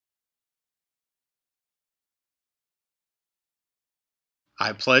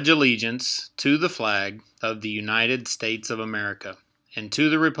I pledge allegiance to the flag of the United States of America and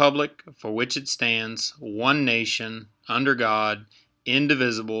to the republic for which it stands, one nation, under God,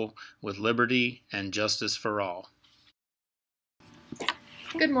 indivisible, with liberty and justice for all.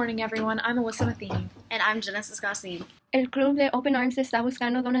 Good morning, everyone. I'm Alyssa Matheny. And I'm Genesis Gassin. El Club de Open Arms está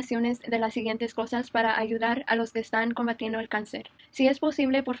buscando donaciones de las siguientes cosas para ayudar a los que están combatiendo el cáncer. Si es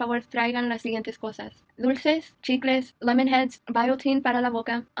posible, por favor, traigan las siguientes cosas: dulces, chicles, lemon heads, biotin para la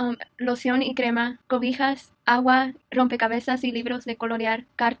boca, loción y crema, cobijas, agua, rompecabezas y libros de colorear,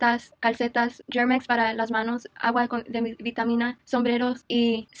 cartas, calcetas, Germex para las manos, agua de vitamina, sombreros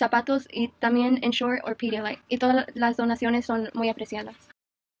y zapatos, y también Ensure o Pedialyte. Y todas las donaciones son muy apreciadas.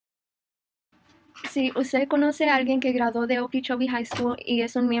 Si usted conoce a alguien que graduó de Okeechobee High School y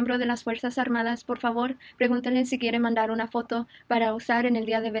es un miembro de las Fuerzas Armadas, por favor, pregúntenle si quiere mandar una foto para usar en el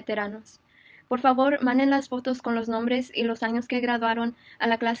Día de Veteranos. Por favor, manden las fotos con los nombres y los años que graduaron a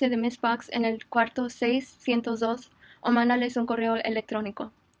la clase de Miss Box en el cuarto 602 o mándales un correo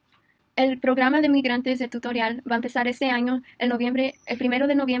electrónico. El programa de migrantes de tutorial va a empezar este año el 1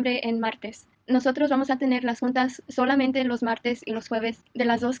 de noviembre en martes. Nosotros vamos a tener las juntas solamente los martes y los jueves de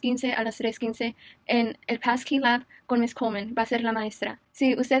las 2:15 a las 3:15 en el Passkey Lab con Miss Coleman. Va a ser la maestra.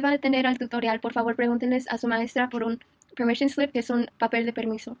 Si usted va a atender al tutorial, por favor pregúntenles a su maestra por un permission slip, que es un papel de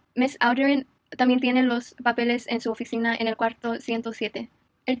permiso. Miss Alderin también tiene los papeles en su oficina en el cuarto 107.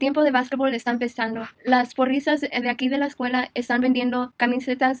 El tiempo de básquetbol está empezando. Las porrisas de aquí de la escuela están vendiendo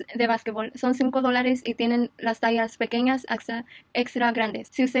camisetas de básquetbol. Son $5 y tienen las tallas pequeñas hasta extra grandes.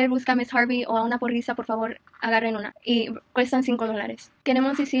 Si usted busca a Miss Harvey o a una porrisa, por favor, agarren una. Y cuestan $5.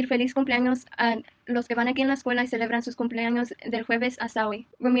 Queremos decir feliz cumpleaños a los que van aquí en la escuela y celebran sus cumpleaños del jueves hasta hoy: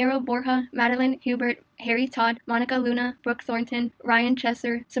 Ramiro Borja, Madeline Hubert, Harry Todd, Monica Luna, Brooke Thornton, Ryan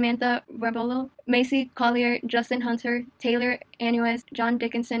Chesser, Samantha Rebolo, Macy Collier, Justin Hunter, Taylor Anuez, John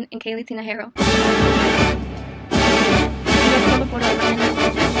Dickinson, y Kaylee Tinajero.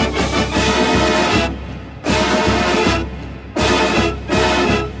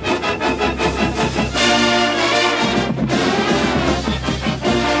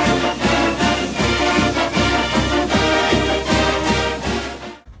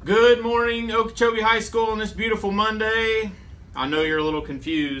 Good morning, Okeechobee High School, on this beautiful Monday. I know you're a little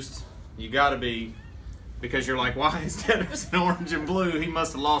confused. You gotta be, because you're like, why is Dennis in orange and blue? He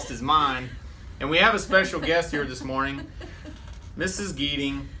must have lost his mind. And we have a special guest here this morning, Mrs.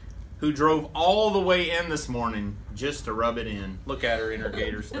 Geating, who drove all the way in this morning just to rub it in. Look at her in her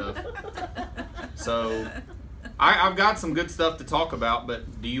gator stuff. So I've got some good stuff to talk about,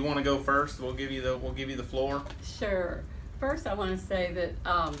 but do you want to go first? We'll give you the floor. Sure. First, I want to say that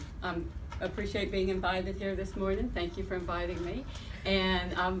I appreciate being invited here this morning. Thank you for inviting me.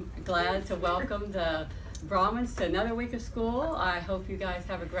 And I'm glad to welcome the Brahmins to another week of school. I hope you guys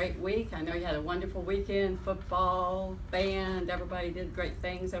have a great week. I know you had a wonderful weekend, football, band, everybody did great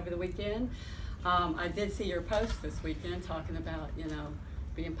things over the weekend. I did see your post this weekend talking about,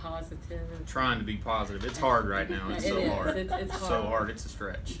 being positive. Trying to be positive. It's hard right now. It's so hard. It's hard. So hard. It's a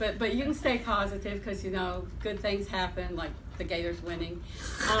stretch. But you can stay positive because good things happen, like the Gators winning,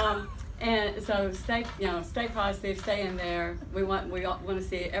 and so stay positive. Stay in there. We want to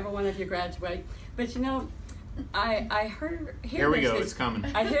see every one of you graduate. But I heard here we go. It's coming.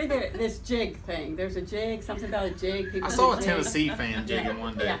 I hear this jig thing. There's a jig, something about a jig. I saw a Tennessee fan jigging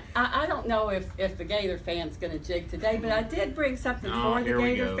one day. Yeah, I don't know if the Gator fan's going to jig today, but I did bring something for the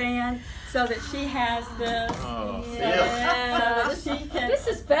Gator fan so that she has this. Oh, yeah. So that she can, This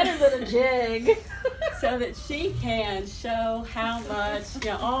is better than a jig. so that she can show how much,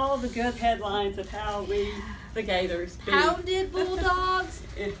 all the good headlines of how the Gators beat. Hounded Bulldogs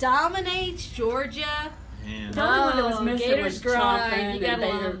dominates Georgia. Man. The only one that was missing Gator's was grind. chomping You gotta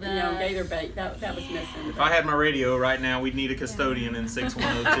and love Gator, that. Gator bait. That was missing. If I had my radio right now, we'd need a custodian in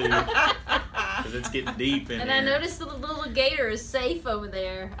 6102 because it's getting deep in And here. I noticed the little gator is safe over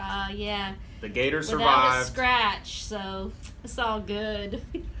there. Yeah. The Gator Without a survived. scratch, so it's all good.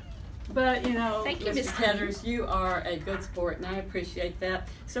 But, Thank you, Mr. Miss Ketters, you are a good sport, and I appreciate that.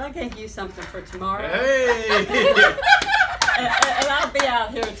 So I gave you something for tomorrow. Hey! And I'll be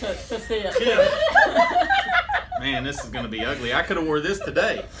out here to see it. Man, this is going to be ugly. I could have wore this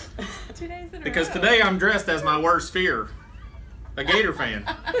today. 2 days in a Because row. today I'm dressed as my worst fear. A Gator fan.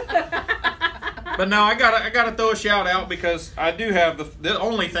 But no, I gotta throw a shout out because I do have the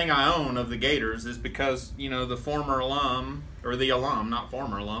only thing I own of the Gators is because, the former alum, or the alum, not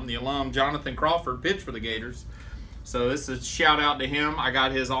former alum, the alum Jonathan Crawford pitched for the Gators. So this is a shout out to him. I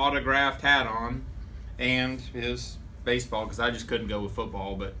got his autographed hat on and his baseball because I just couldn't go with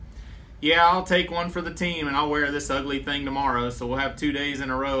football. But Yeah, I'll take one for the team, and I'll wear this ugly thing tomorrow, so we'll have 2 days in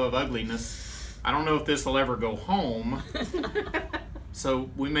a row of ugliness. I don't know if this will ever go home,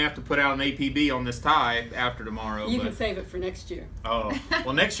 so we may have to put out an APB on this tie after tomorrow. You can save it for next year. Oh,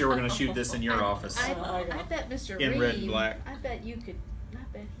 well, next year we're going to shoot this in your office. I bet Mr. In Reed, red and black. I bet you could. I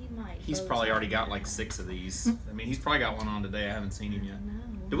bet he might. He's probably already got like 6 of these. I mean, he's probably got one on today. I haven't seen him yet. No.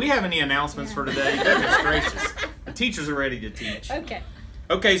 Do we have any announcements for today? Goodness gracious. The teachers are ready to teach. Okay.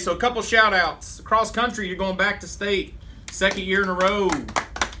 Okay, so a couple shout outs. Across country, you're going back to state. 2nd year in a row.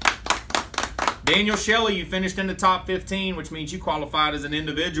 Daniel Shelley, you finished in the top 15, which means you qualified as an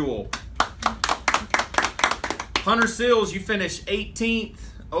individual. Hunter Sills, you finished 18th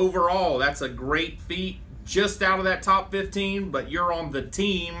overall. That's a great feat. Just out of that top 15, but you're on the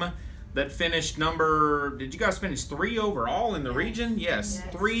team that finished did you guys finish 3 overall in the region? Yes,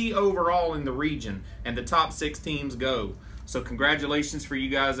 3 overall in the region, and the top 6 teams go. So congratulations for you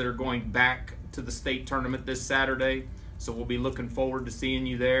guys that are going back to the state tournament this Saturday. So we'll be looking forward to seeing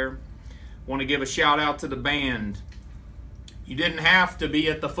you there. Want to give a shout out to the band. You didn't have to be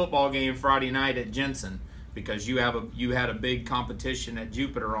at the football game Friday night at Jensen because you had a big competition at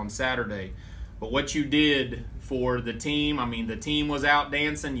Jupiter on Saturday. But what you did for the team, I mean, the team was out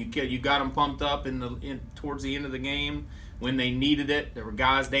dancing. You got them pumped up towards the end of the game when they needed it. There were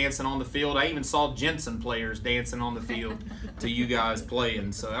guys dancing on the field. I even saw Jensen players dancing on the field to you guys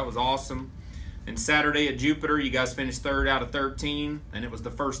playing. So that was awesome. And Saturday at Jupiter, you guys finished 3rd out of 13, and it was the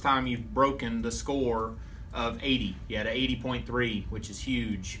first time you've broken the score of 80. You had an 80.3, which is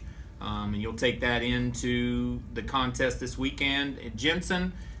huge. And you'll take that into the contest this weekend at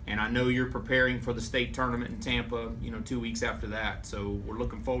Jensen. And I know you're preparing for the state tournament in Tampa, 2 weeks after that. So we're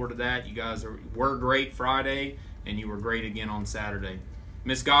looking forward to that. You guys were great Friday, and you were great again on Saturday.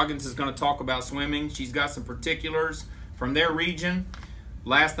 Miss Goggins is going to talk about swimming. She's got some particulars from their region.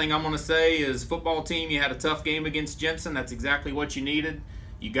 Last thing I'm going to say is football team, you had a tough game against Jensen. That's exactly what you needed.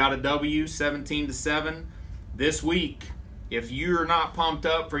 You got a W, 17-7. This week, if you're not pumped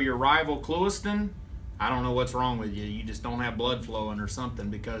up for your rival Clewiston, I don't know what's wrong with you. You just don't have blood flowing or something,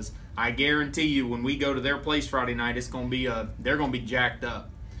 because I guarantee you when we go to their place Friday night, they're going to be jacked up.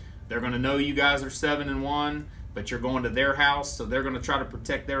 They're going to know you guys are 7-1, but you're going to their house, so they're going to try to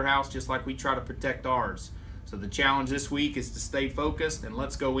protect their house just like we try to protect ours. So the challenge this week is to stay focused, and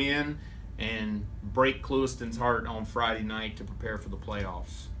let's go in and break Clewiston's heart on Friday night to prepare for the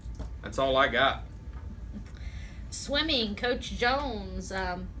playoffs. That's all I got. Swimming, Coach Jones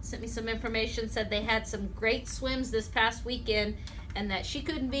sent me some information, said they had some great swims this past weekend and that she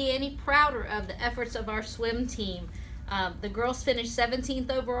couldn't be any prouder of the efforts of our swim team. The girls finished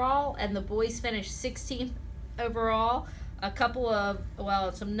 17th overall and the boys finished 16th overall. A couple of,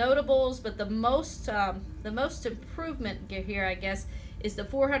 some notables, but the most improvement here, I guess, is the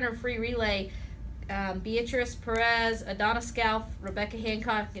 400 free relay. Beatrice Perez, Adonna Scalf, Rebecca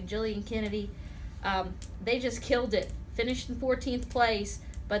Hancock, and Jillian Kennedy. They just killed it. Finished in 14th place,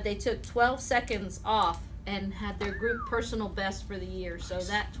 but they took 12 seconds off and had their group personal best for the year. So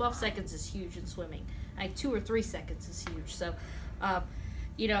that 12 seconds is huge in swimming. Like 2 or 3 seconds is huge. So, a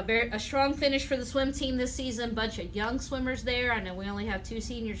strong finish for the swim team this season. Bunch of young swimmers there. I know we only have 2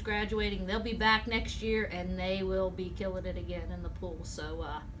 seniors graduating. They'll be back next year, and they will be killing it again in the pool. So,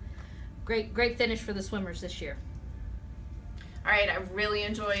 great finish for the swimmers this year. All right, I really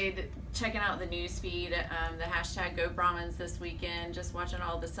enjoyed checking out the news feed, the hashtag Go Brahmins this weekend, just watching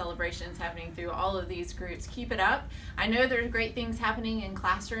all the celebrations happening through all of these groups. Keep it up. I know there's great things happening in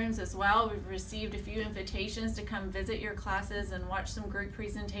classrooms as well. We've received a few invitations to come visit your classes and watch some group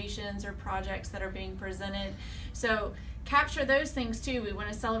presentations or projects that are being presented. So capture those things too. We want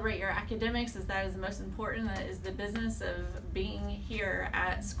to celebrate your academics, as that is the most important. That is the business of being here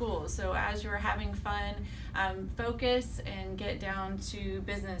at school. So as you're having fun, focus and get down to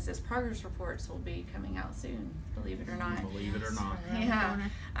business, as progress reports will be coming out soon, believe it or not. Believe it or not. Yeah.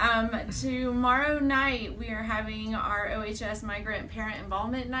 Tomorrow night we are having our OHS Migrant Parent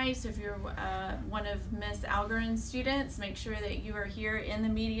Involvement Night. So if you're one of Miss Algerin's students, make sure that you are here in the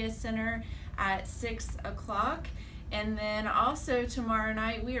Media Center at 6 o'clock. And then also tomorrow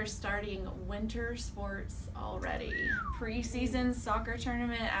night we are starting winter sports already. Preseason soccer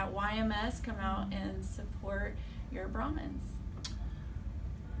tournament at YMS. Come out and support your Brahmins.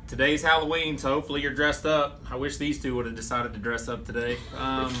 Today's Halloween, so hopefully you're dressed up. I wish these two would have decided to dress up today.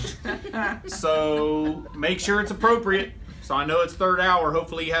 So make sure it's appropriate. So I know it's 3rd hour.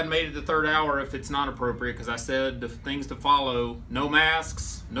 Hopefully you hadn't made it to 3rd hour if it's not appropriate, because I said the things to follow: no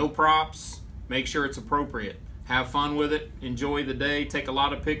masks, no props. Make sure it's appropriate. Have fun with it. Enjoy the day. Take a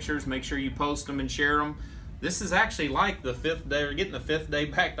lot of pictures. Make sure you post them and share them. This is actually like the 5th day, or getting the 5th day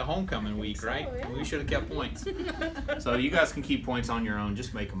back to homecoming week, right? So, yeah. We should have kept points. So you guys can keep points on your own.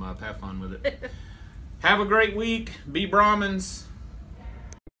 Just make them up. Have fun with it. Have a great week. Be Brahmins.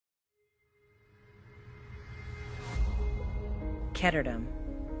 Ketterdam,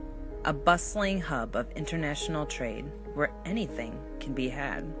 a bustling hub of international trade where anything can be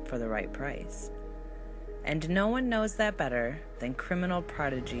had for the right price. And no one knows that better than criminal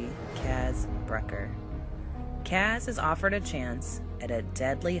prodigy Kaz Brecker. Kaz is offered a chance at a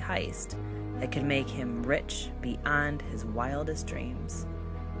deadly heist that could make him rich beyond his wildest dreams.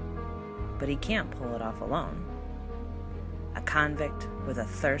 But he can't pull it off alone. A convict with a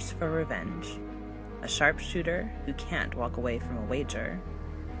thirst for revenge, a sharpshooter who can't walk away from a wager,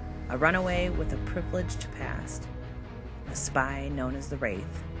 a runaway with a privileged past, a spy known as the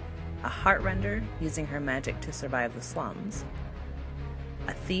Wraith, a heartrender using her magic to survive the slums,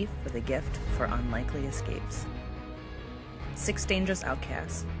 a thief with a gift for unlikely escapes. 6 dangerous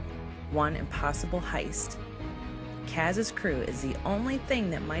outcasts, 1 impossible heist. Kaz's crew is the only thing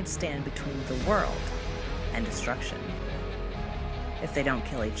that might stand between the world and destruction, if they don't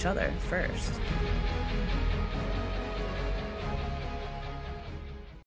kill each other first.